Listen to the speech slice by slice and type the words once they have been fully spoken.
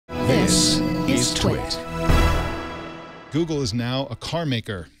This is Twit. Google is now a car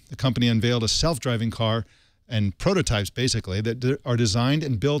maker. The company unveiled a self-driving car and prototypes, basically, that are designed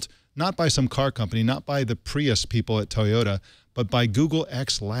and built not by some car company, not by the Prius people at Toyota, but by Google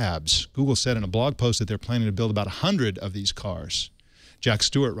X Labs. Google said in a blog post that they're planning to build about 100 of these cars. Jack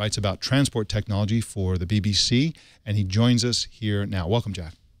Stewart writes about transport technology for the BBC, and he joins us here now. Welcome,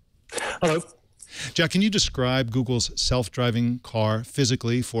 Jack. Hello. Jack, can you describe Google's self-driving car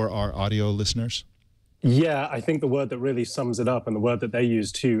physically for our audio listeners? Yeah, I think the word that really sums it up, and the word that they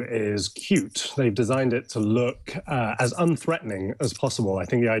use too, is cute. They've designed it to look as unthreatening as possible. I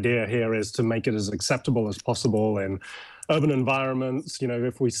think the idea here is to make it as acceptable as possible in urban environments. You know,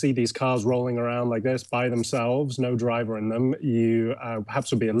 if we see these cars rolling around like this by themselves, no driver in them, you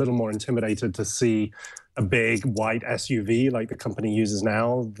perhaps would be a little more intimidated to see a big white SUV like the company uses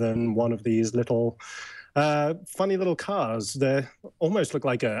now than one of these little funny little cars. They almost look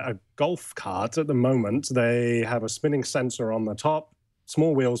like a golf cart at the moment. They have a spinning sensor on the top,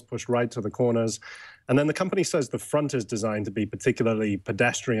 small wheels pushed right to the corners. And then the company says the front is designed to be particularly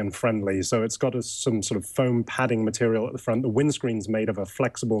pedestrian friendly. So it's got some sort of foam padding material at the front. The windscreen's made of a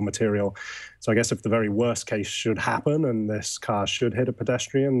flexible material. So I guess if the very worst case should happen and this car should hit a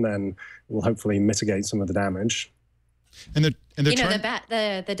pedestrian, then it will hopefully mitigate some of the damage. And they're you know,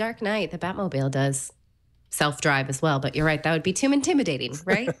 the Dark Knight, the Batmobile does self-drive as well, but you're right, that would be too intimidating,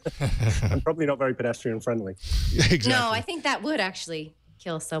 right? And probably not very pedestrian friendly. Exactly. No, I think that would actually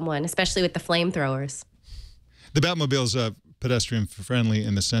kill someone, especially with the flamethrowers. The Batmobile's pedestrian friendly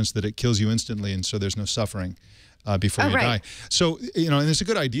in the sense that it kills you instantly, and so there's no suffering before you die. So, you know, and it's a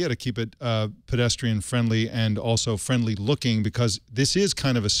good idea to keep it pedestrian friendly and also friendly looking, because this is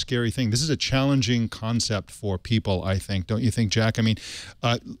kind of a scary thing. This is a challenging concept for people, I think. Don't you think, Jack? I mean,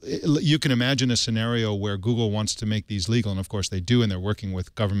 you can imagine a scenario where Google wants to make these legal, and of course they do, and they're working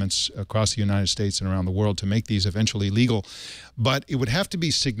with governments across the United States and around the world to make these eventually legal. But it would have to be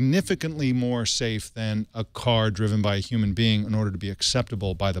significantly more safe than a car driven by a human being in order to be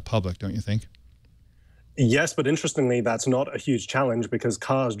acceptable by the public, don't you think? Yes, but interestingly, that's not a huge challenge because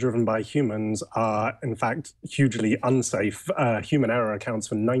cars driven by humans are, in fact, hugely unsafe. Human error accounts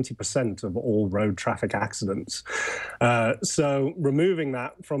for 90% of all road traffic accidents. So removing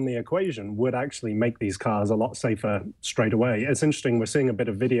that from the equation would actually make these cars a lot safer straight away. It's interesting, we're seeing a bit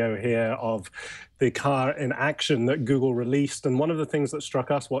of video here of the car in action that Google released. And one of the things that struck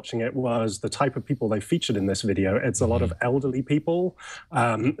us watching it was the type of people they featured in this video. It's a lot of elderly people.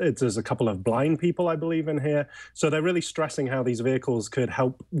 There's a couple of blind people, I believe, in here. So they're really stressing how these vehicles could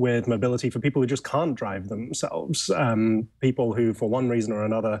help with mobility for people who just can't drive themselves. People who, for one reason or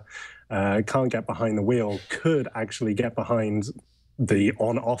another, can't get behind the wheel could actually get behind the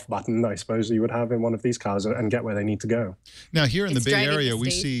on-off button, I suppose, you would have in one of these cars and get where they need to go. Now, here in the Bay Area,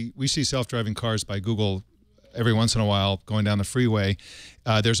 we see self-driving cars by Google every once in a while going down the freeway.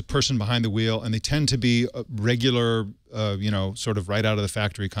 There's a person behind the wheel, and they tend to be regular, you know, sort of right out of the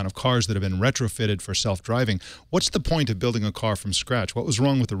factory kind of cars that have been retrofitted for self-driving. What's the point of building a car from scratch? What was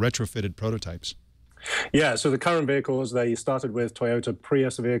wrong with the retrofitted prototypes? Yeah, so the current vehicles, they started with Toyota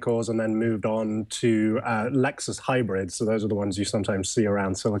Prius vehicles and then moved on to Lexus hybrids. So those are the ones you sometimes see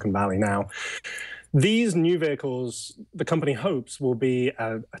around Silicon Valley now. These new vehicles, the company hopes, will be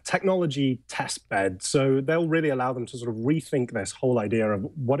a technology test bed. So they'll really allow them to sort of rethink this whole idea of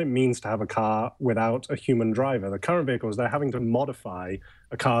what it means to have a car without a human driver. The current vehicles, they're having to modify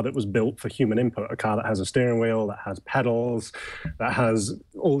a car that was built for human input, a car that has a steering wheel, that has pedals, that has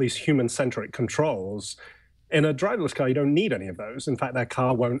all these human-centric controls. In a driverless car, you don't need any of those. In fact, that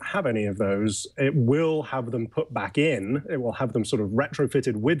car won't have any of those. It will have them put back in. It will have them sort of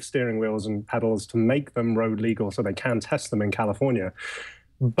retrofitted with steering wheels and pedals to make them road legal so they can test them in California.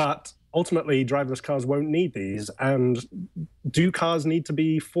 But ultimately, driverless cars won't need these. And do cars need to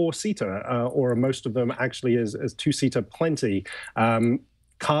be four-seater, or are most of them actually is two-seater plenty?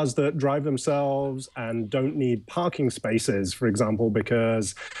 Cars that drive themselves and don't need parking spaces, for example,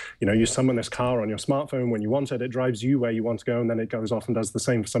 because, you know, you summon this car on your smartphone when you want it, it drives you where you want to go, and then it goes off and does the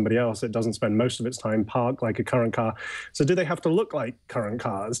same for somebody else. It doesn't spend most of its time parked like a current car. So do they have to look like current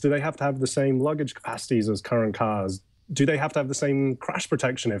cars? Do they have to have the same luggage capacities as current cars? Do they have to have the same crash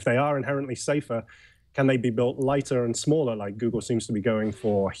protection? If they are inherently safer, can they be built lighter and smaller like Google seems to be going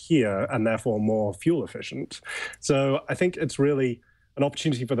for here, and therefore more fuel efficient? So I think it's really an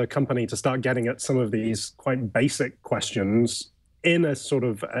opportunity for the company to start getting at some of these quite basic questions in a sort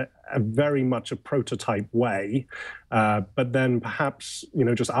of a very much a prototype way. But then perhaps, you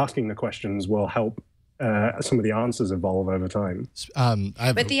know, just asking the questions will help some of the answers evolve over time.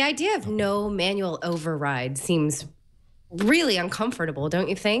 But the idea of no manual override seems really uncomfortable, don't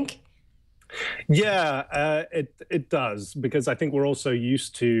you think? Yeah, it does, because I think we're also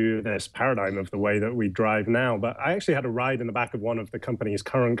used to this paradigm of the way that we drive now. But I actually had a ride in the back of one of the company's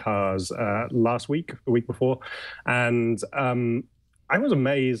current cars last week, the week before, and I was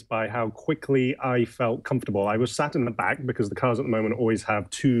amazed by how quickly I felt comfortable. I was sat in the back because the cars at the moment always have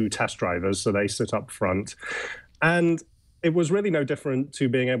two test drivers, so they sit up front. And it was really no different to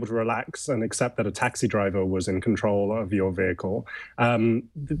being able to relax and accept that a taxi driver was in control of your vehicle.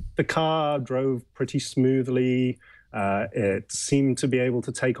 The car drove pretty smoothly. It seemed to be able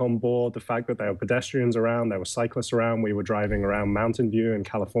to take on board the fact that there were pedestrians around, there were cyclists around. We were driving around Mountain View in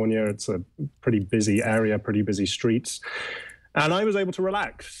California. It's a pretty busy area, pretty busy streets. And I was able to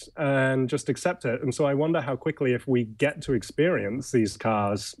relax and just accept it. And so I wonder how quickly, if we get to experience these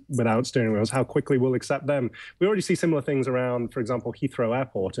cars without steering wheels, how quickly we'll accept them. We already see similar things around, for example, Heathrow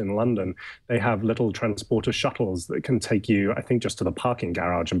Airport in London. They have little transporter shuttles that can take you, I think, just to the parking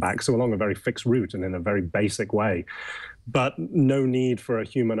garage and back, so along a very fixed route and in a very basic way. But no need for a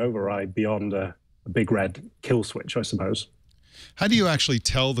human override beyond a big red kill switch, I suppose. How do you actually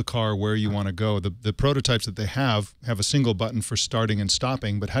tell the car where you want to go? The prototypes that they have a single button for starting and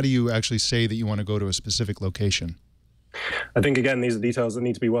stopping, but how do you actually say that you want to go to a specific location? I think, again, these are details that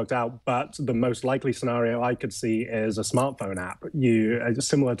need to be worked out, but the most likely scenario I could see is a smartphone app.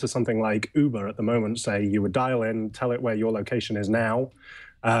 Similar to something like Uber at the moment, say you would dial in, tell it where your location is now,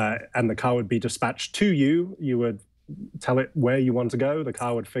 and the car would be dispatched to you. You would tell it where you want to go. The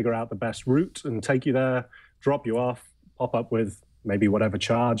car would figure out the best route and take you there, drop you off, pop up with maybe whatever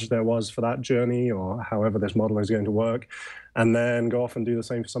charge there was for that journey or however this model is going to work, and then go off and do the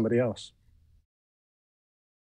same for somebody else.